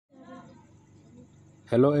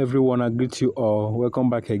Hello everyone, I greet you all. Welcome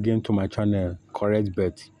back again to my channel, Correct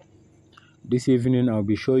Bet. This evening I'll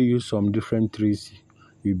be showing you some different tricks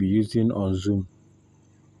we'll be using on Zoom.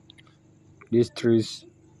 This trick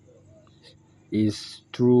is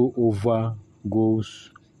through over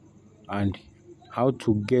goals and how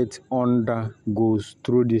to get under goals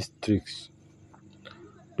through these tricks.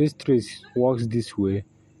 This trick works this way.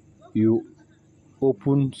 You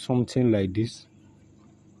open something like this.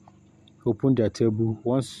 Open their table.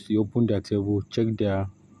 Once you open their table, check their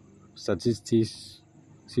statistics,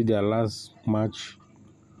 see their last match.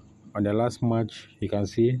 On the last match, you can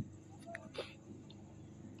see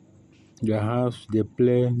they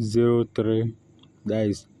play 0-3. That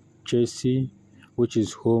is Chelsea, which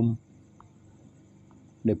is home.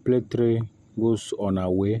 They play 3 goals on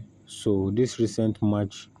away. So this recent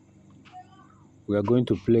match, we are going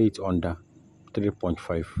to play it under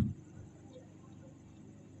 3.5.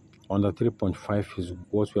 Under 3.5 is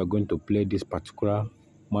what we are going to play this particular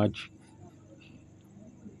match.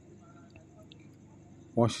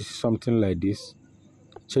 Once you see something like this,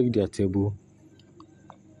 check their table.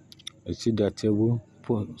 You see their table.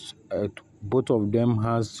 Both of them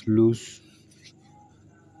has lose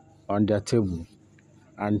on their table,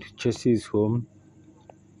 and Chelsea is home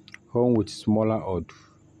with smaller odds.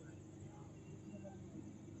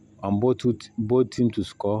 And both teams to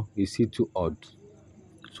score, you see 2 odds.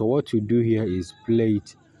 So what you do here is play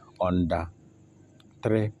it under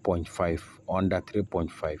 3.5. Under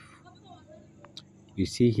 3.5. You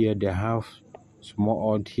see here they have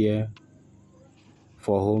small odd here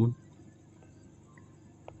for home.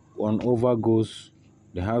 On over goals,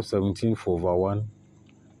 they have 17 for over 1.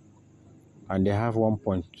 And they have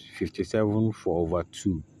 1.57 for over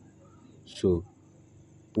 2. So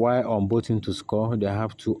while on both teams to score, they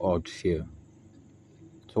have 2 odds here.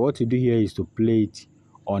 So what you do here is to play it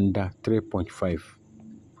under 3.5.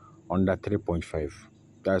 Under 3.5.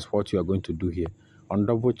 That's what you are going to do here. On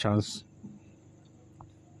double chance,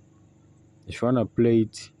 if you want to play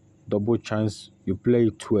it double chance, you play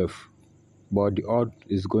it 12. But the odd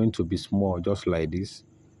is going to be small, just like this.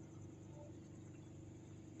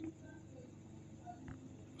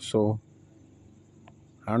 So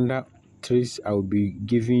another tricks I will be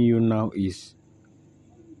giving you now is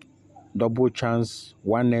double chance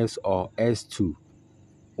 1s or s2.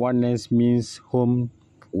 1s means home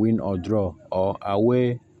win or draw, or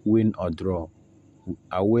away win or draw.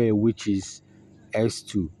 Away, which is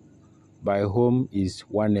s2. By home is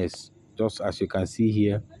 1s. Just as you can see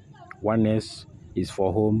here, 1s is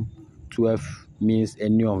for home. 12 means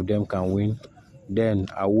any of them can win. Then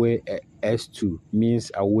away s2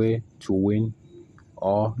 means away to win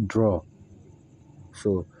or draw.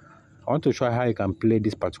 So I want to show how you can play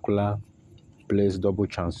this particular place double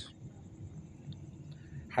chance.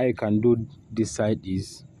 How you can do this side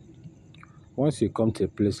is, once you come to a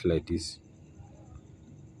place like this,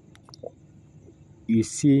 you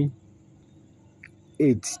see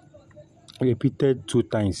 8 repeated 2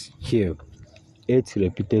 times here. 8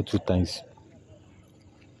 repeated 2 times.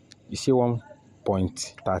 You see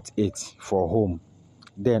 1.38 for home.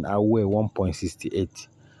 Then away 1.68.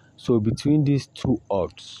 So between these 2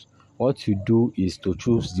 odds, what you do is to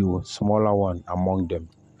choose the smaller one among them,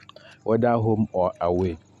 whether home or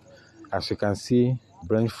away. As you can see,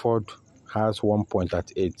 Brentford has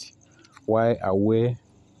 1.38, while away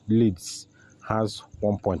Leeds has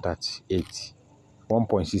 1.68.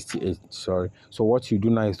 Sorry. So what you do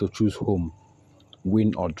now is to choose home,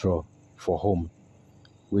 win or draw for home,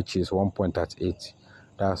 which is 1.38.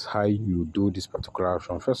 That's how you do this particular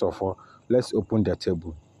option. First of all, let's open their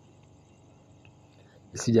table.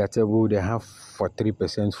 You see their table, they have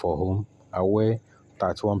 43% for home, away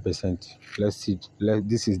 31%. Let's see.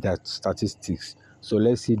 This is their statistics. So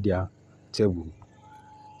let's see their table.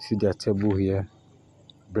 See their table here.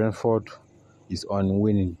 Brentford is on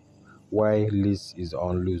winning, while Leeds is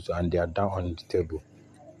on lose, and they are down on the table,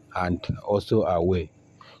 and also away.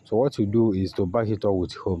 So what you do is to back it up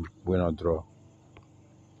with home, win or draw.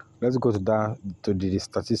 Let's go to the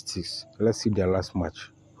statistics. Let's see their last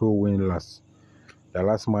match. Who win last? Their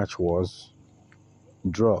last match was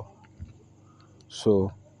draw.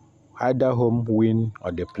 So either home win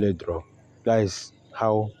or they play draw. That is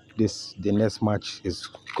how the next match is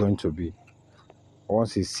going to be.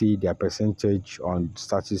 Once you see their percentage on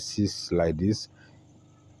statistics like this,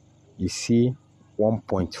 you see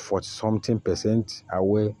 1.40 something percent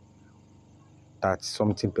away, 30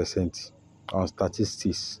 something percent on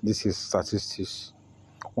statistics. This is statistics.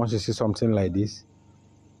 Once you see something like this,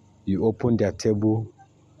 you open their table.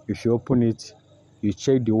 If you open it, you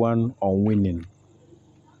check the one on winning.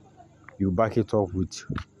 You back it up with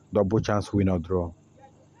double chance win or draw.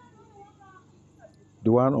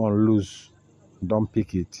 The one on lose, don't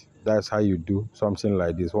pick it. That's how you do something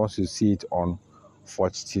like this. Once you see it on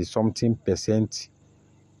 40 something percent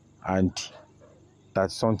and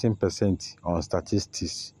that something percent on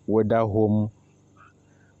statistics, whether home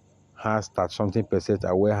has that something percent,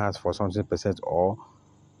 away has for something percent, or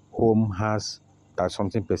home has that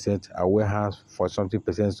something percent, away has for something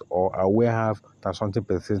percent, or away have that something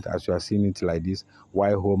percent, as you are seeing it like this,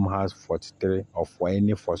 while home has 43 or for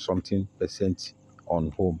any for something percent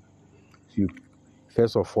on home. So you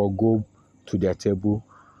first of all go to their table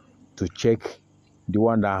to check the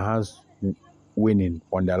one that has winning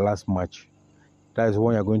on their last match. That is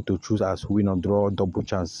one you're going to choose as win or draw double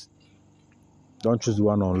chance. Don't choose the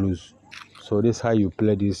one on lose. So this is how you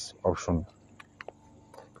play this option.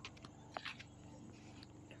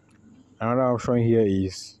 Another option here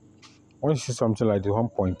is once you see something like the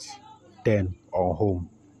 1.10 on home,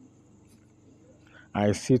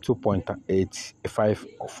 I see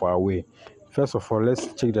 2.85 for away. First of all, let's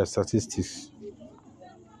check the statistics.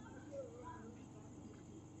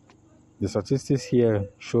 The statistics here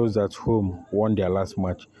shows that home won their last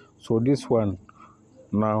match. So this one,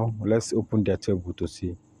 now let's open their table to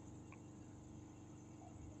see.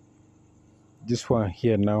 This one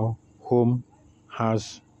here now, home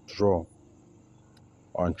has draw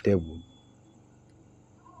on table.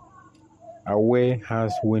 Away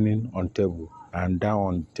has winning on table and down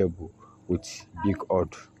on table with big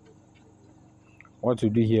odd. What to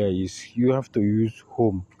do here is you have to use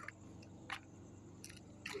home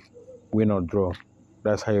win or draw.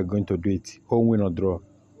 That's how you're going to do it. Home win or draw.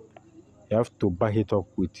 You have to back it up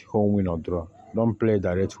with home win or draw. Don't play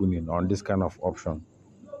direct winning on this kind of option.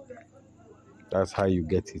 That's how you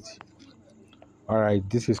get it. Alright,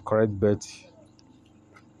 this is Correct Bet.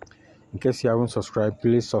 In case you haven't subscribed,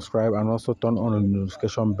 please subscribe and also turn on the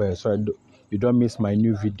notification bell so you don't miss my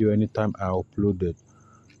new video anytime I upload it.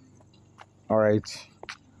 Alright,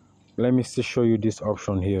 let me still show you this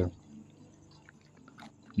option here.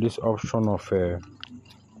 This option of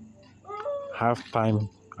half time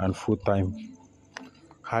and full time.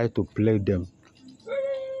 How to play them.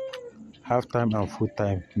 Half time and full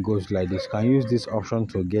time goes like this. You can use this option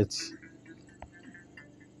to get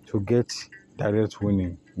direct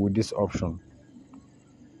winning with this option.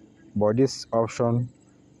 But this option,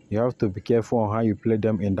 you have to be careful on how you play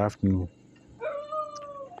them in the afternoon.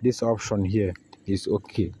 This option here is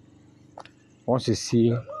okay. Once you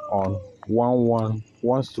see on 1-1,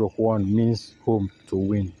 1/1 means home to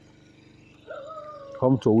win.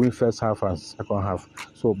 Home to win first half and second half.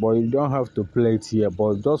 So, but you don't have to play it here.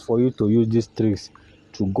 But just for you to use these tricks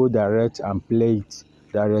to go direct and play it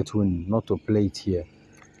direct winning, not to play it here.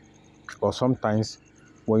 But sometimes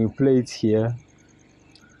when you play it here,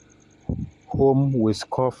 home will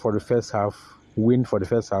score for the first half, win for the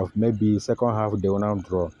first half, maybe second half they will now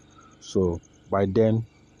draw. So by then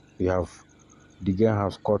the game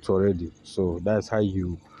has scored already. So that's how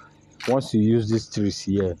you, once you use these tricks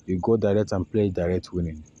here, you go direct and play direct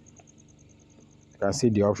winning. You can see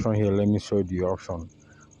the option here. Let me show you the option.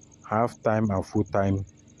 Half time and full time.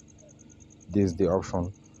 This is the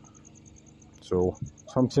option. So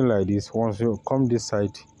something like this. Once you come this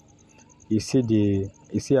side, you see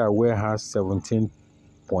away has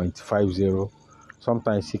 17.50.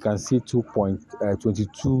 Sometimes you can see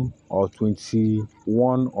 2.22 or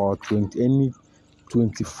 21 or 20, any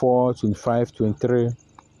 24, 25, 23,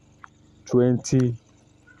 20,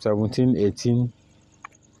 17,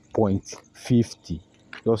 18.50.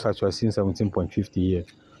 Those are seeing 17.50 here.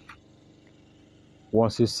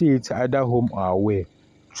 Once you see it either home or away,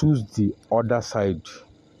 choose the other side.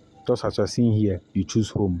 Just as you're seeing here, you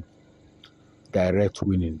choose home. Direct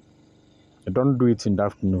winning. You don't do it in the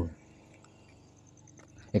afternoon.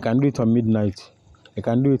 You can do it on midnight. You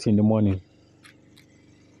can do it in the morning.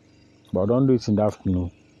 But don't do it in the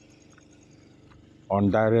afternoon. On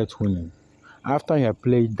direct winning. After you have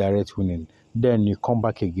played direct winning, then you come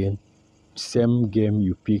back again. Same game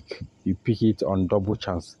you pick it on double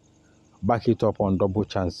chance. Back it up on double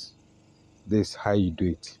chance. This is how you do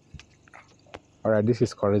it. Alright, this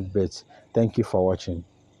is Correct Bet. Thank you for watching.